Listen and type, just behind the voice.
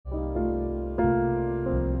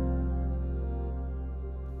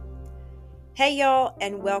Hey y'all,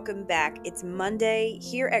 and welcome back. It's Monday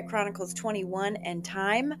here at Chronicles 21 and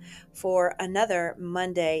time for another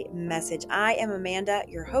Monday message. I am Amanda,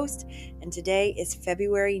 your host, and today is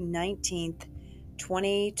February 19th,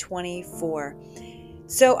 2024.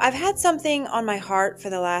 So I've had something on my heart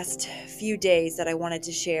for the last few days that I wanted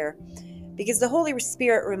to share because the Holy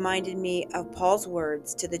Spirit reminded me of Paul's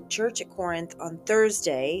words to the church at Corinth on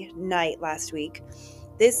Thursday night last week.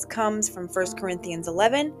 This comes from 1 Corinthians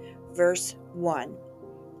 11, verse 1.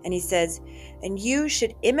 And he says, "And you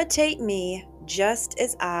should imitate me just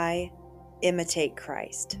as I imitate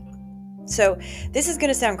Christ." So this is going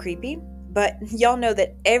to sound creepy, but y'all know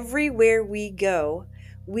that everywhere we go,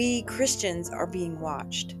 we Christians are being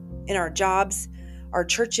watched. In our jobs, our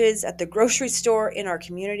churches, at the grocery store, in our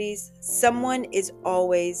communities, someone is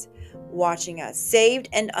always watching us, saved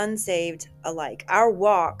and unsaved alike. Our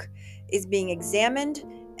walk is being examined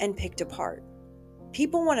and picked apart.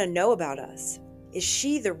 People want to know about us. Is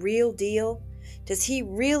she the real deal? Does he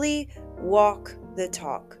really walk the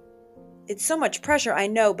talk? It's so much pressure, I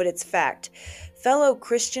know, but it's fact. Fellow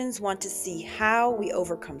Christians want to see how we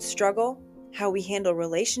overcome struggle, how we handle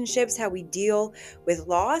relationships, how we deal with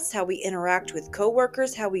loss, how we interact with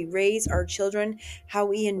coworkers, how we raise our children, how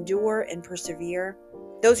we endure and persevere.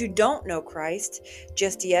 Those who don't know Christ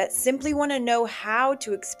just yet simply want to know how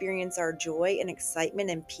to experience our joy and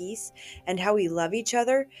excitement and peace and how we love each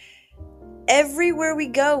other. Everywhere we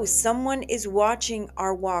go, someone is watching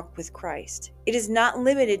our walk with Christ. It is not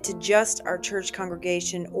limited to just our church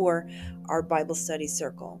congregation or our Bible study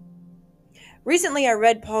circle. Recently, I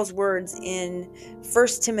read Paul's words in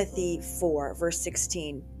 1 Timothy 4, verse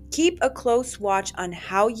 16. "Keep a close watch on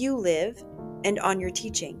how you live and on your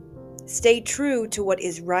teaching. Stay true to what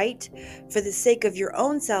is right for the sake of your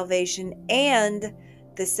own salvation and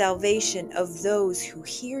the salvation of those who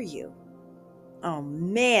hear you." Oh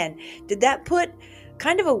man, did that put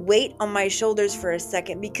kind of a weight on my shoulders for a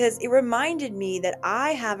second, because it reminded me that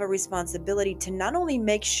I have a responsibility to not only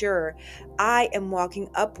make sure I am walking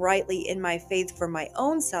uprightly in my faith for my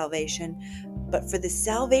own salvation, but for the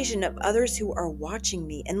salvation of others who are watching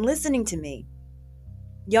me and listening to me.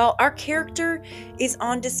 Y'all, our character is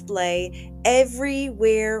on display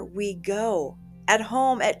everywhere we go. At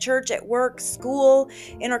home, at church, at work, school,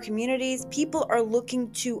 in our communities, people are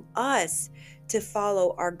looking to us to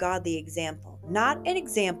follow our godly example, not an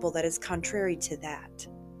example that is contrary to that.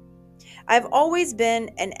 I've always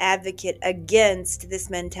been an advocate against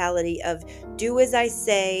this mentality of do as I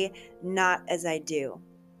say, not as I do.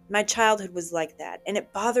 My childhood was like that, and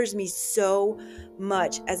it bothers me so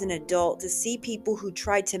much as an adult to see people who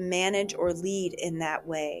try to manage or lead in that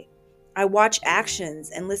way. I watch actions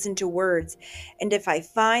and listen to words, and if I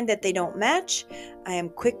find that they don't match, I am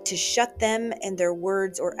quick to shut them and their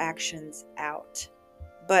words or actions out.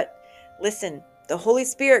 But listen, the Holy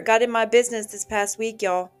Spirit got in my business this past week,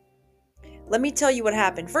 y'all. Let me tell you what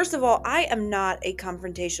happened. First of all, I am not a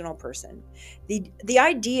confrontational person. The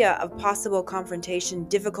idea of possible confrontation,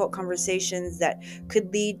 difficult conversations that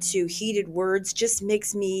could lead to heated words just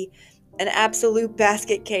makes me an absolute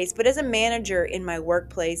basket case. But as a manager in my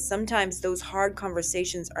workplace, sometimes those hard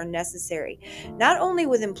conversations are necessary, not only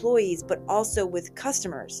with employees, but also with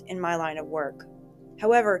customers in my line of work.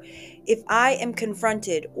 However, if I am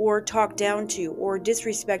confronted or talked down to or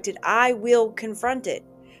disrespected, I will confront it,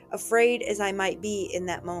 afraid as I might be in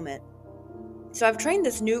that moment. So I've trained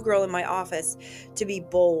this new girl in my office to be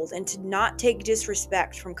bold and to not take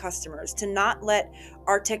disrespect from customers, to not let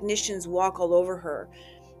our technicians walk all over her.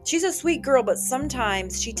 She's a sweet girl, but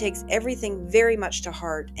sometimes she takes everything very much to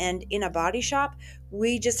heart, and in a body shop,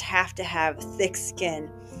 we just have to have thick skin.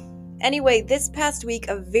 Anyway, this past week,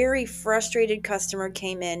 a very frustrated customer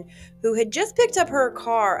came in who had just picked up her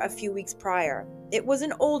car a few weeks prior. It was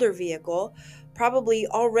an older vehicle, probably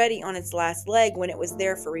already on its last leg when it was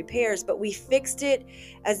there for repairs, but we fixed it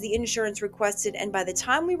as the insurance requested, and by the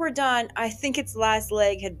time we were done, I think its last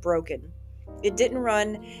leg had broken. It didn't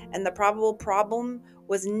run, and the probable problem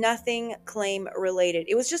was nothing claim related.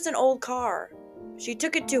 It was just an old car. She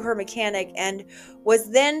took it to her mechanic and was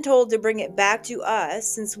then told to bring it back to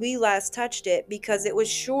us since we last touched it, because it was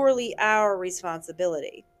surely our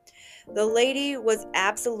responsibility. The lady was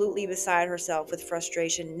absolutely beside herself with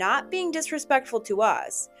frustration, not being disrespectful to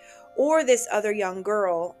us or this other young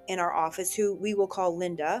girl in our office who we will call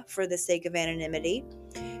Linda for the sake of anonymity.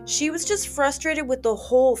 She was just frustrated with the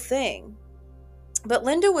whole thing. But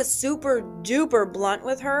Linda was super duper blunt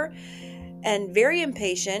with her and very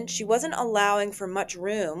impatient. She wasn't allowing for much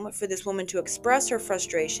room for this woman to express her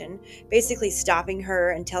frustration, basically stopping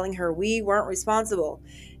her and telling her we weren't responsible.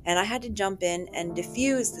 And I had to jump in and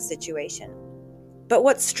diffuse the situation. But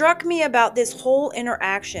what struck me about this whole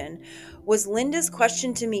interaction was Linda's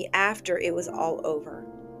question to me after it was all over.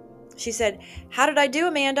 She said, "How did I do,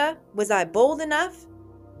 Amanda? Was I bold enough?"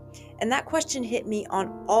 And that question hit me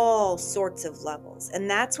on all sorts of levels. And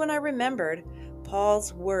that's when I remembered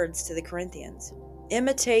Paul's words to the Corinthians: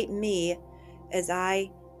 imitate me as I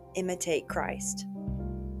imitate Christ.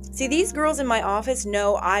 See, these girls in my office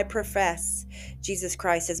know I profess Jesus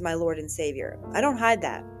Christ as my Lord and Savior. I don't hide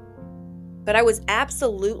that. But I was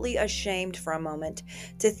absolutely ashamed for a moment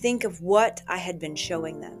to think of what I had been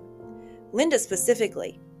showing them. Linda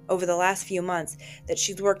specifically, over the last few months that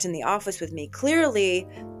she's worked in the office with me, clearly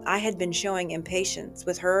I had been showing impatience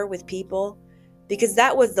with her, with people, because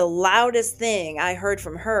that was the loudest thing I heard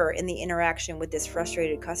from her in the interaction with this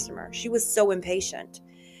frustrated customer. She was so impatient.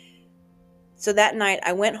 So that night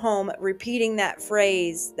I went home repeating that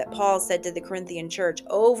phrase that Paul said to the Corinthian church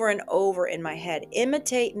over and over in my head: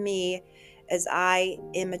 imitate me as I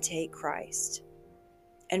imitate Christ.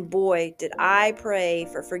 And boy, did I pray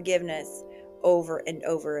for forgiveness over and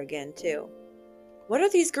over again too. What are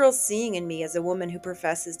these girls seeing in me as a woman who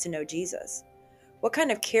professes to know Jesus? What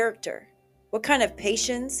kind of character? What kind of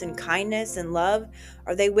patience and kindness and love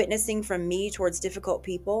are they witnessing from me towards difficult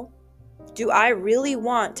people? Do I really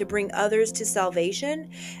want to bring others to salvation?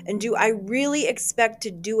 And do I really expect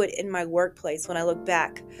to do it in my workplace when I look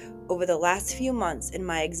back over the last few months in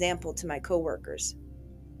my example to my coworkers?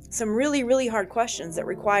 Some really, really hard questions that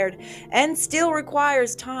required and still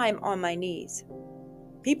requires time on my knees.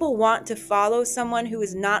 People want to follow someone who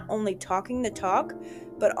is not only talking the talk,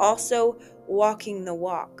 but also walking the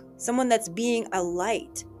walk. Someone that's being a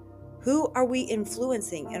light. Who are we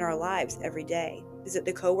influencing in our lives every day? Is it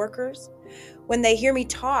the coworkers? When they hear me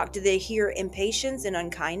talk, do they hear impatience and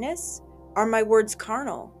unkindness? Are my words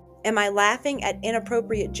carnal? Am I laughing at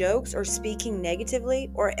inappropriate jokes or speaking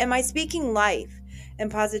negatively? Or am I speaking life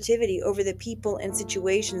and positivity over the people and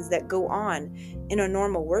situations that go on in a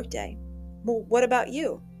normal workday? Well, what about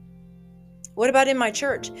you? What about in my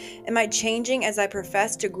church? Am I changing as I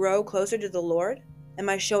profess to grow closer to the Lord? Am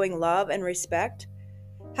I showing love and respect?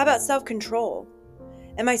 How about self-control?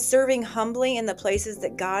 Am I serving humbly in the places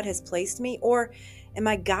that God has placed me? Or am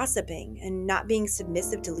I gossiping and not being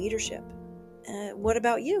submissive to leadership? What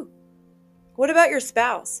about you? What about your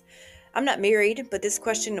spouse? I'm not married, but this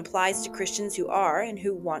question applies to Christians who are and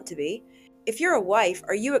who want to be. If you're a wife,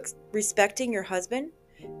 are you respecting your husband?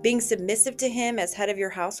 Being submissive to him as head of your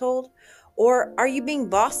household? Or are you being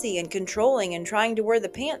bossy and controlling and trying to wear the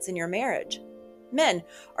pants in your marriage? Men,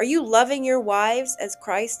 are you loving your wives as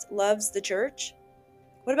Christ loves the church?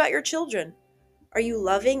 What about your children? Are you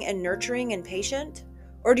loving and nurturing and patient?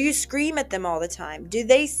 Or do you scream at them all the time? Do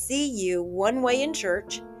they see you one way in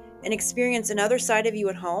church and experience another side of you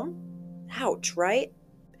at home? Ouch, right?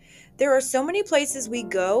 There are so many places we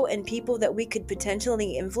go and people that we could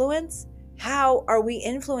potentially influence. How are we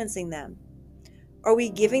influencing them? Are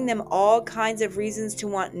we giving them all kinds of reasons to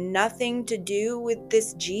want nothing to do with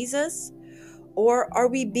this Jesus? Or are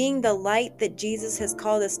we being the light that Jesus has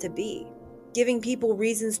called us to be, giving people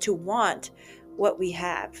reasons to want what we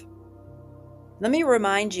have? Let me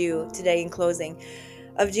remind you today in closing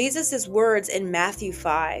of Jesus' words in Matthew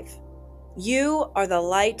 5. You are the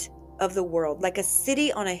light of the world, like a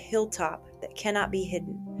city on a hilltop that cannot be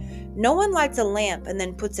hidden. No one lights a lamp and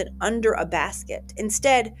then puts it under a basket.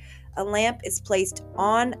 Instead, a lamp is placed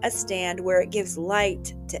on a stand where it gives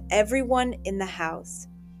light to everyone in the house.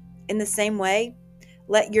 In the same way,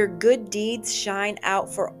 let your good deeds shine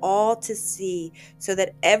out for all to see, so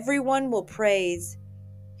that everyone will praise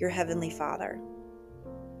your heavenly Father.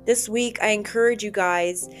 This week, I encourage you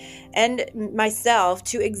guys and myself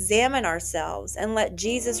to examine ourselves and let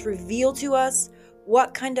Jesus reveal to us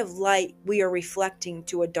what kind of light we are reflecting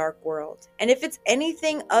to a dark world. And if it's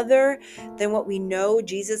anything other than what we know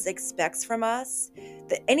Jesus expects from us,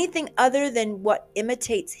 that anything other than what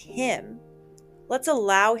imitates Him, let's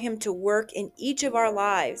allow Him to work in each of our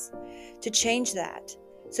lives to change that,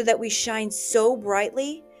 so that we shine so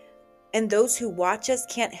brightly and those who watch us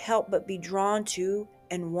can't help but be drawn to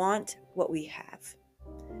and want what we have.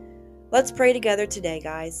 Let's pray together today,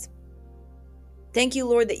 guys. Thank you,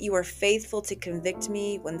 Lord, that you are faithful to convict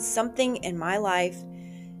me when something in my life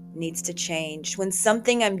needs to change, when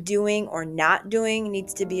something I'm doing or not doing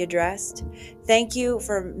needs to be addressed. Thank you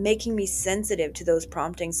for making me sensitive to those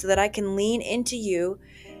promptings so that I can lean into you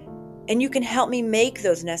and you can help me make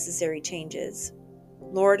those necessary changes.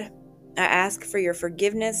 Lord, I ask for your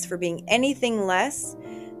forgiveness for being anything less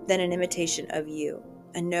than an imitation of you.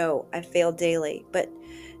 I know I fail daily, but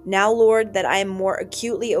now, Lord, that I am more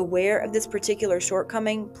acutely aware of this particular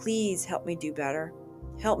shortcoming, please help me do better.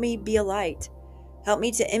 Help me be a light. Help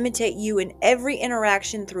me to imitate you in every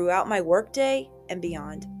interaction throughout my workday and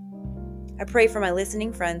beyond. I pray for my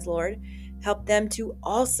listening friends, Lord. Help them to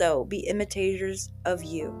also be imitators of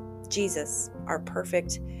you, Jesus, our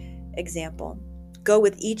perfect example. Go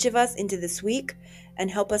with each of us into this week and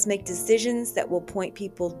help us make decisions that will point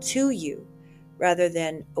people to you rather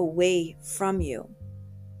than away from you.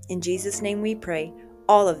 In Jesus' name we pray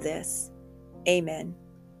all of this. Amen.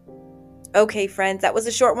 Okay, friends, that was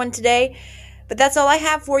a short one today, but that's all I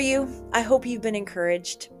have for you. I hope you've been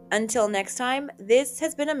encouraged. Until next time, this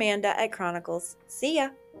has been Amanda at Chronicles. See ya.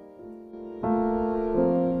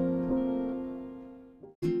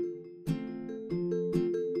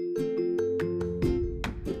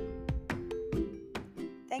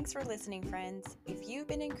 Thanks for listening, friends. If you've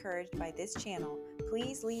been encouraged by this channel,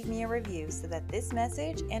 please leave me a review so that this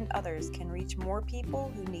message and others can reach more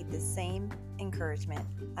people who need the same encouragement.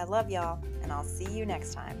 I love y'all, and I'll see you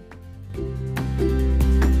next time.